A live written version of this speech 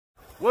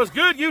What's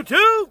good,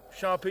 YouTube?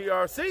 Sean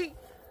PRC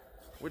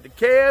with the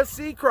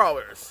KSC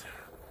Crawlers.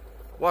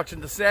 Watching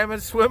the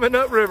salmon swimming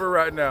upriver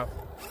right now.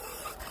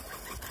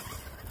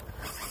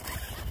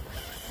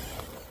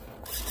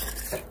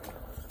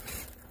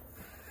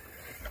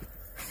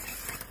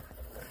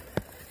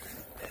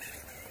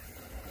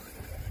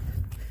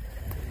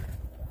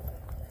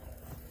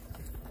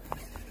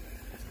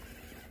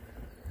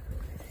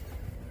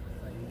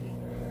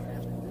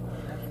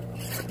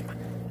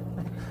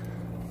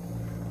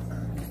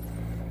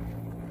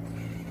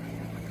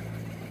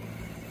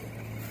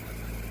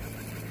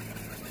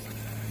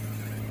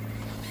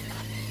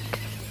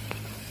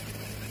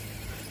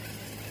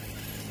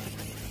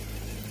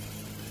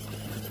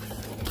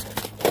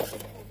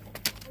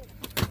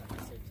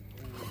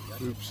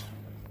 Oops.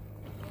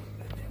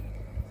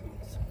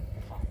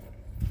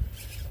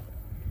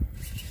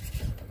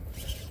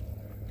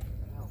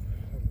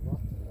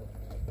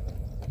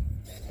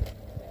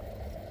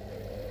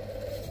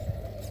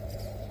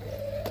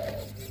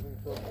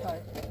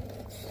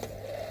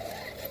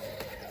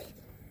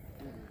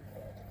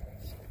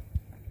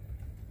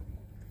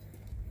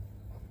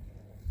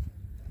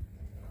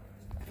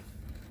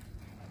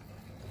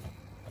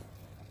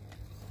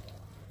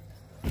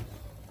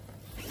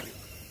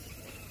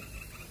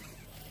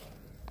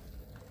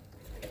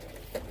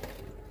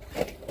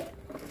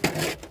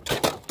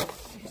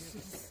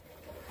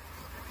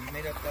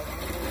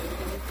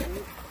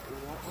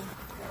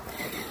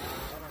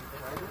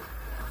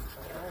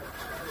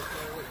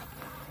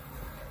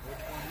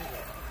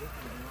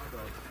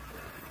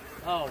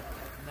 Oh,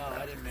 no,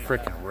 I didn't make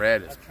Freaking that.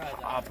 red is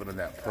popping in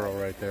that pearl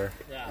right there.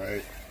 Yeah.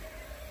 Right.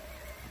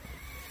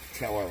 That's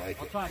how I like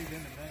I'll it. try it again in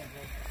a minute.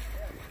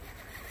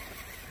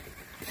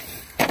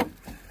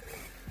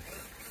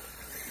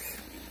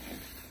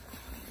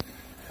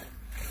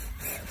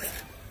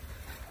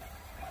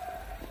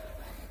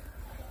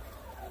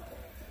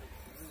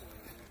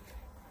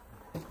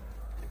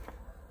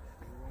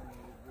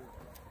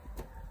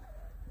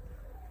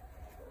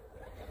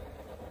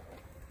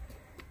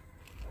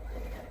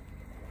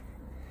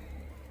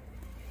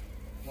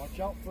 Watch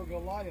out for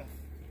Goliath.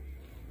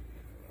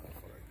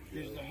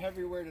 He's the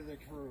heavyweight of the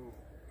crew.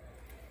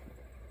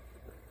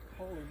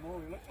 Holy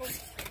moly, look. Oh.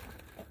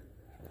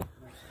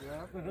 Nice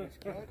grab, nice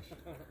catch.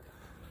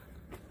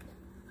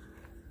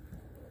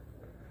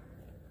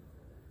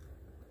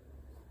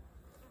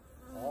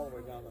 All the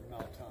way down the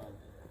mountain.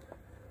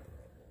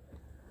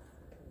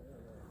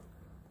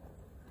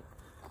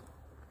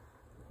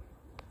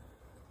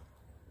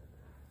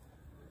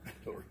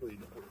 Don't really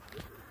know.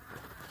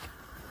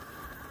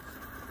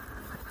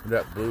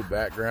 That blue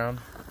background,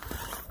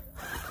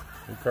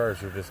 the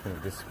cars are just going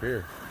to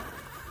disappear.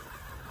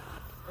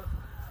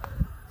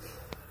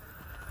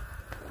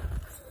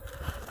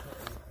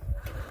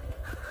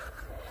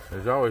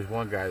 There's always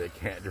one guy that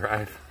can't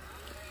drive.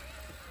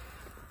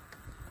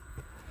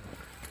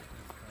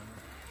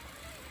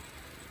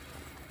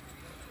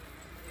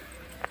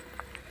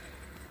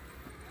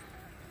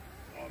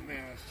 Oh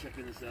man, let's check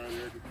this out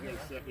here. Give me a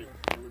second.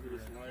 Look at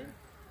this line.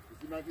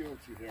 This might be a little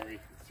too hairy.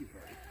 It's too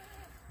hairy.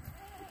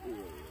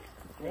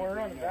 Going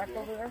around the back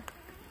over there?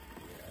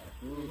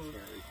 Yeah.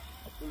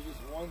 There's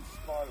this one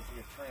spot, it's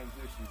like a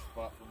transition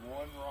spot from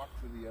one rock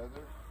to the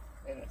other,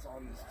 and it's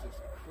on this just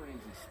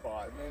crazy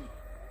spot. And then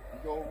you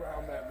go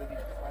around that, and then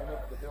you climb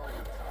up the hill to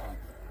the top.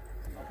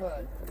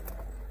 But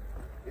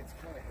it's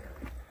kind of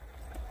hairy.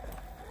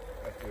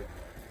 That's good.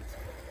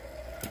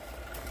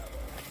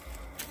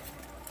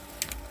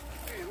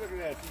 Hey, look at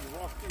that. You can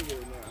walk through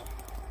there now.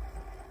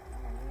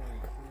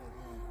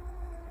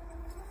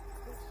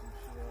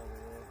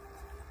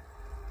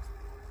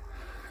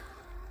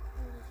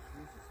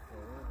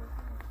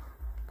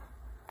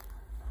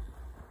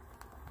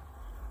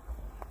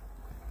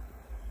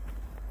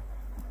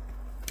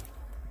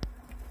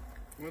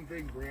 One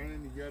thing,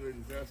 Brandon, you got to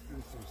invest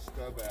in some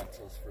stub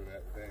axles for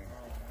that thing.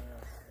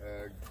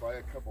 Buy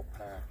a couple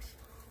packs,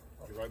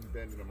 because I'm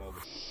bending them over.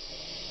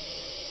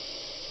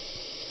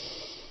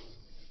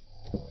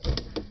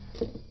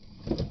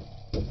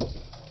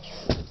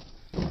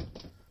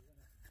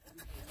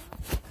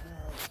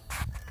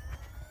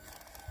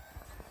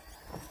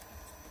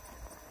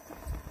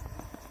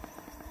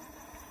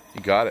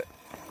 You got it.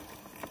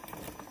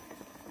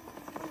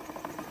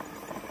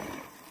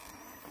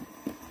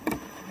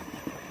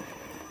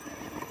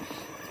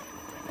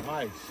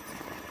 Nice.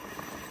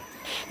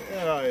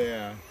 Oh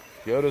yeah.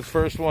 Yoda's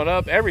first one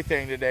up.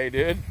 Everything today,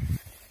 dude.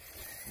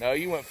 No,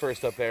 you went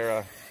first up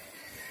there.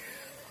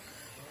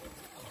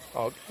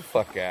 Oh, get the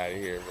fuck out of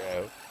here,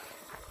 bro.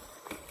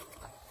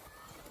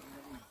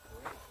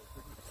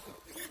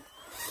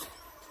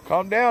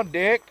 Calm down,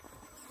 Dick.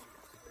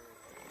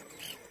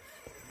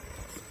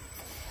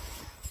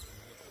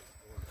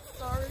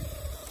 Sorry.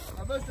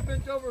 I must have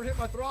bent over and hit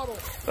my throttle.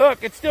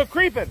 Look, it's still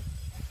creeping.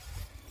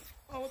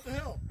 Oh, what the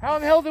hell? How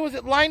in the hell was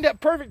it lined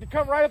up perfect to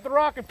come right up the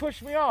rock and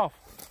push me off?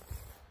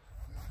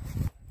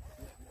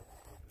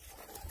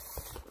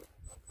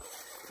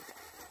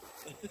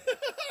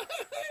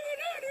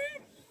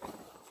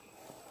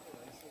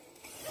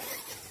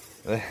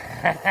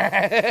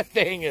 That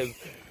thing is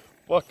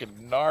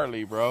fucking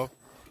gnarly, bro.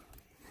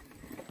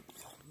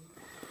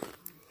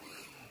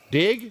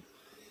 Dig?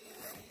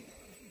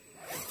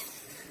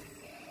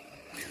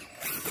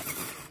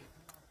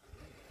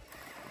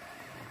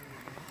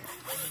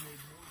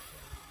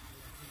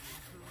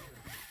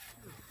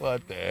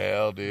 What the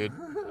hell, dude?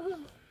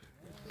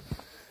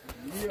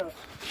 Yeah.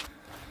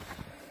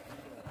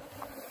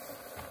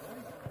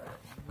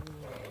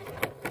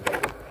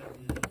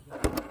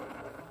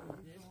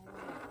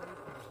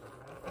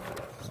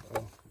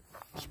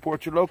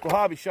 Support your local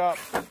hobby shop.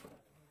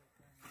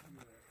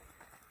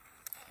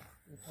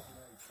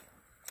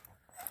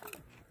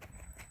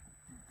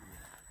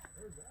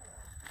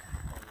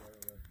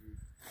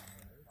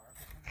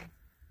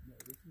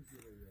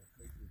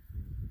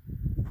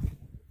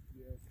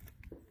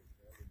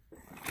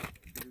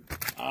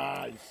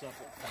 Ah, you suck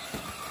it.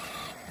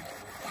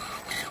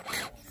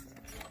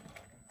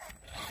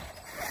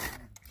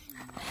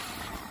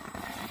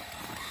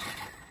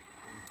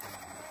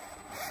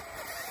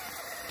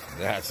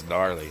 That's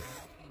gnarly.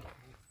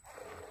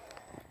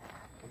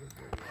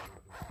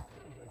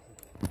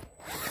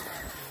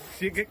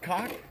 See it get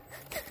cocked?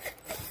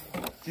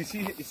 Do you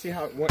see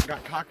how it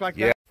got cocked like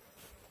Yeah. that?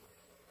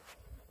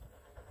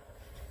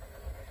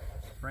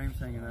 Frame's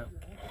hanging up.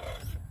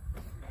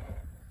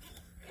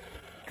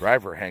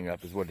 Driver hang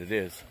up is what it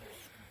is.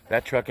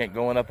 That truck ain't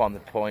going up on the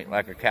point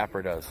like a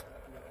capper does.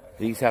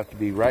 These have to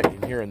be right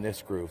in here in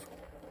this groove.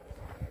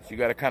 So you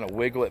got to kind of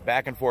wiggle it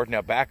back and forth.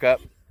 Now back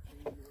up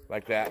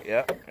like that,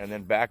 yep, and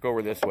then back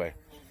over this way.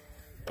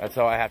 That's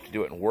how I have to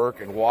do it, and work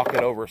and walk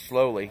it over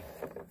slowly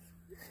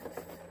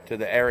to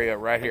the area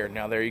right here.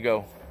 Now there you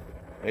go.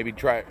 Maybe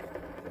try it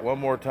one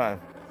more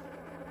time.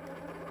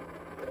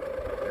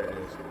 There it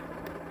is.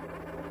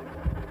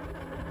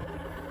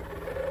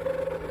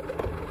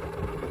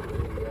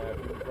 Yeah, if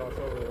you can cross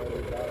over there,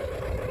 we got it.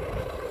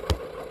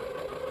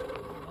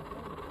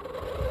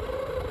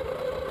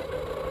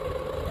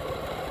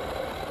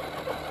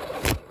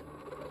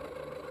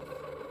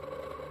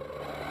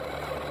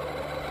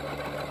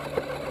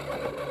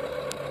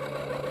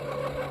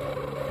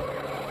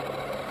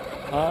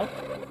 Huh?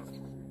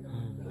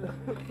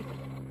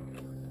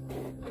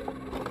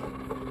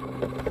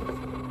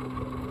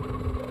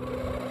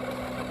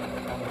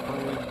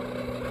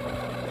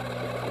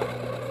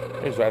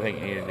 Here's what I think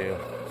you need to do.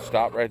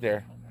 Stop right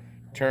there.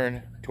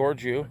 Turn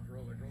towards you.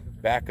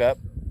 Back up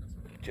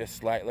just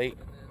slightly.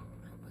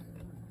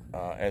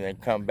 And then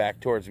come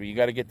back towards me. You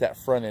got to get that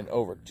front end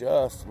over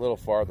just a little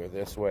farther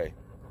this way.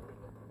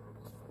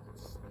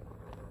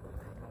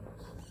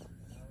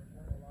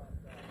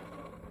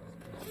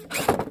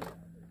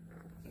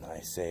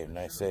 Nice save,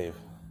 nice save.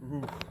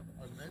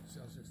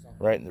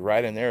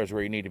 Right in there is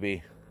where you need to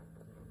be.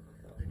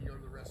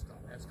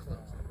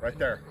 Right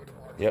there.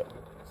 Yep.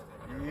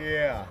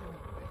 Yeah.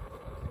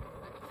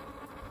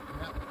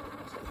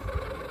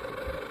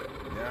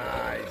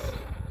 Nice.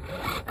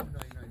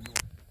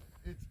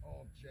 It's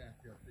all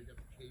jacked up. They got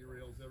the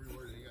K-rails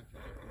everywhere. They got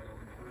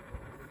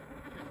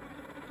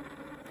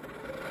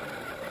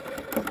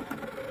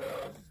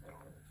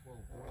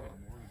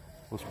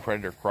Those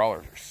Predator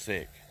crawlers are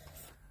sick.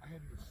 I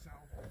had to go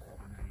south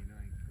on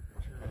 99,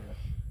 turn and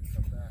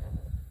come back.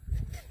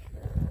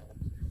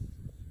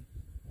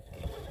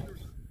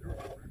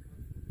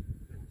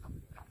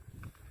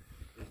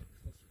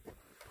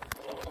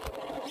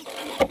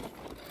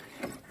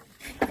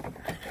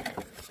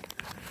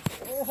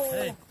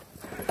 Hey.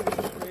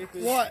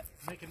 What?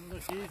 Making it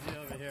look easy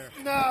over here.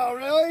 No,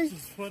 really?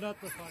 Just put up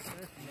the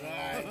fucker.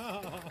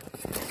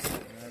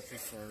 That's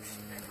as far as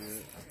I'm going to do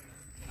it.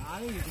 I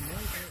think you can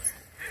make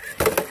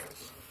it.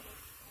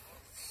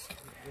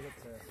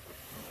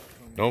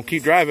 Don't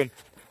keep driving.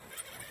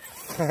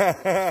 Right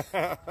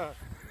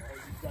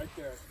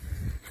there.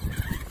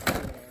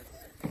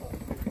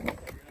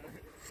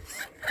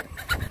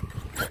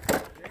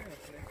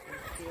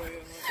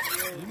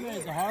 You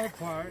made the hard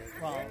part.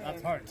 Well,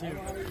 that's hard too.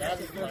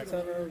 That's the first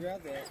time I ever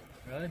got that.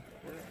 Really?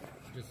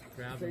 Just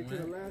grab and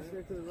win. left,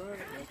 straight to the right.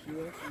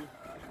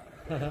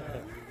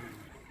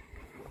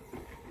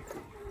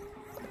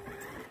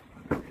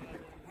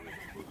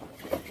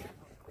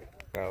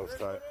 That was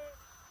tight.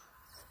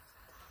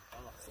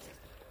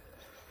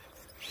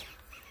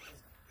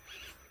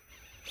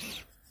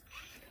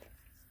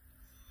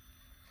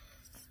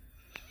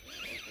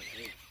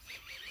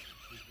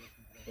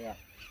 Yeah.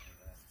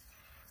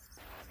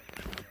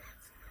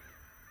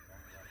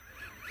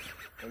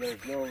 And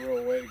there's no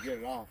real way to get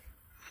it off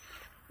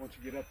once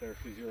you get up there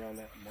because you're on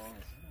that moss.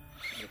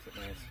 Makes it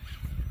nice.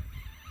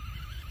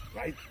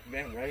 Right,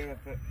 man, right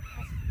up there.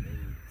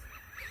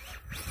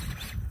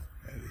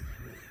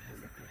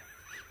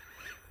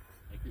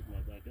 I keep my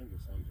back end, the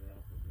sun's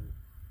out.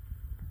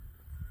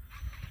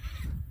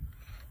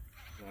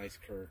 Nice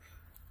curve.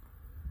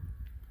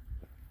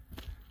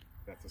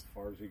 That's as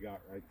far as we got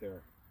right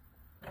there.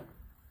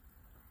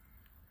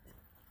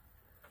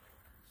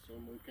 So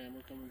more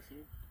camera coming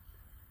soon?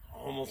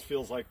 Almost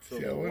feels like to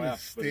See, the I want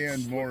left, to but it's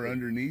stand more slipping.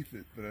 underneath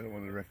it, but I don't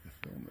want to wreck the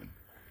filming.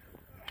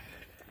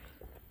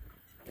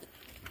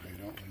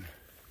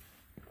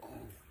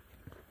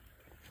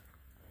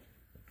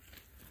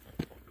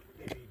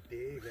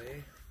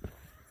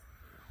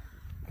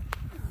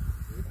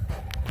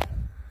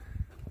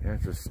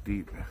 It's a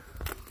steep.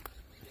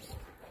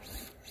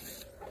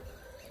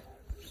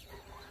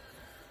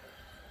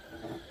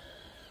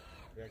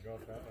 Yeah, go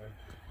up that way.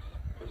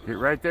 Get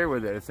right there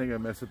with it. It's not gonna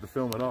mess up the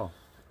film at all.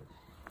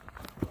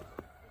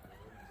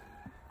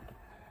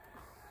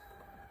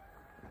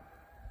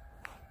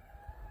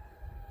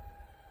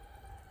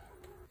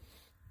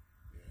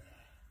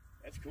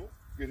 That's cool.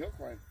 Good hill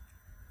climb.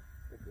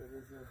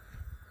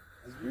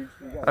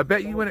 I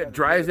bet you when it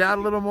dries out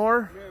a little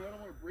more. Man, I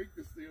don't want to break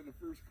this thing on the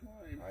first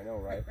climb. I know,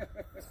 right?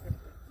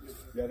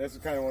 Yeah, this is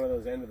kind of one of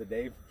those end of the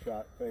day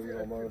shot things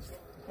almost.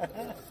 I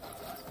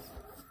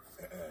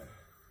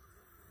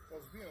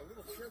was being a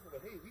little careful,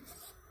 but hey,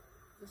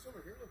 this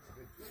over here looks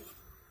good too.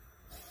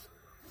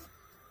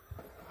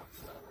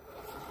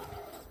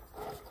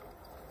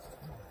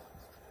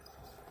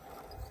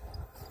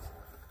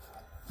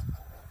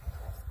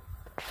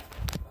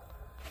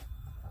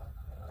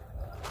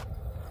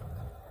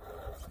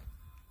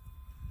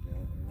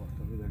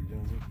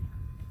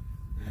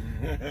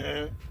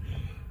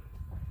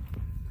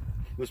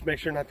 Let's make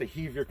sure not to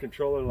heave your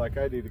controller like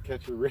I do to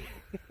catch a rig.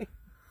 This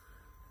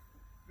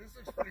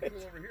looks pretty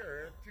cool over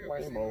here, too.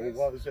 Waymo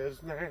was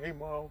his name.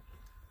 Oh.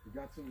 We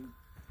got some.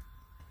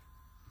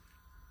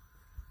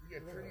 We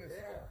got to trim this.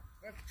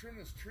 We have to trim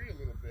this tree a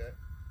little bit.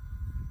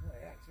 Oh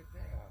yeah, check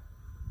that out.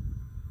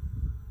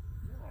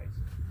 Nice.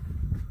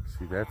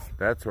 See,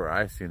 that's where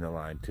I seen the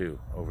line too.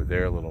 Over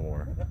there a little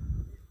more.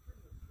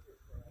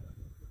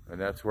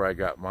 And that's where I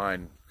got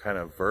mine kind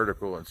of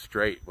vertical and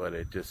straight, but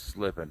it just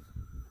slipping.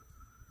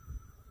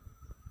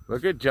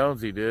 Look at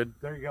Jonesy, dude.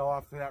 There you go,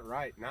 off to that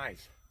right.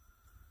 Nice.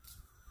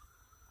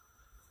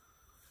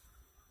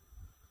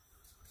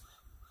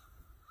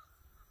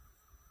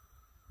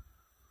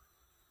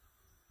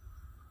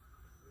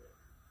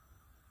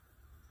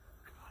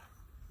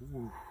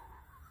 Ooh.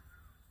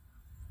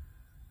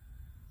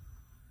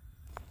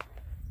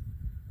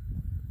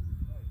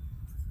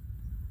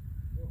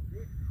 Oh,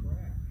 good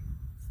crack.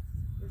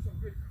 There's some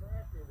good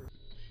crack over here.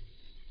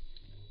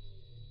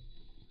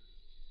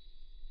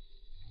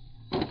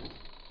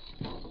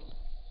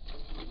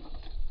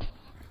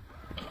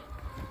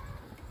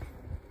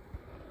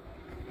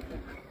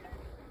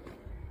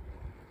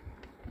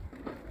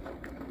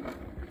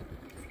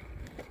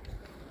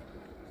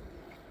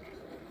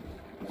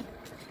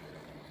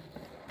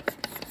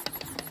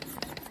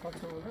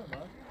 What's over there,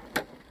 bud?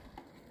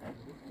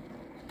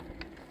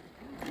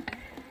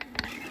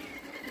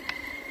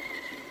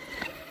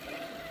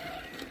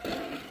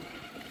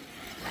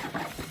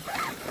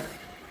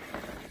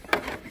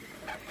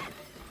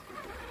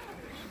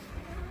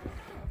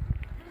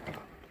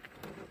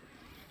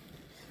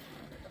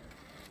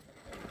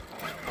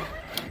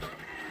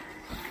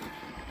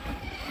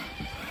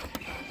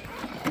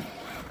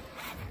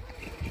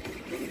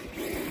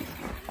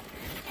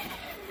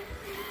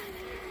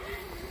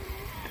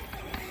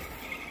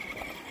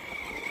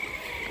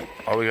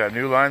 Oh, we got a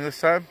new line this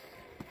time?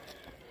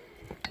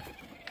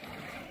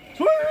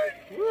 Fuck.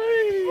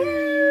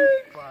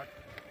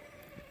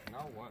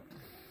 Now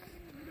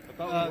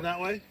what? That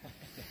way?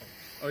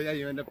 Oh yeah,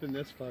 you end up in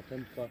this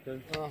fucking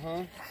fucker.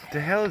 What the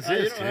hell is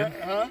this, dude?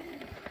 Huh?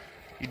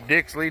 You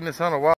dicks leading us on a wild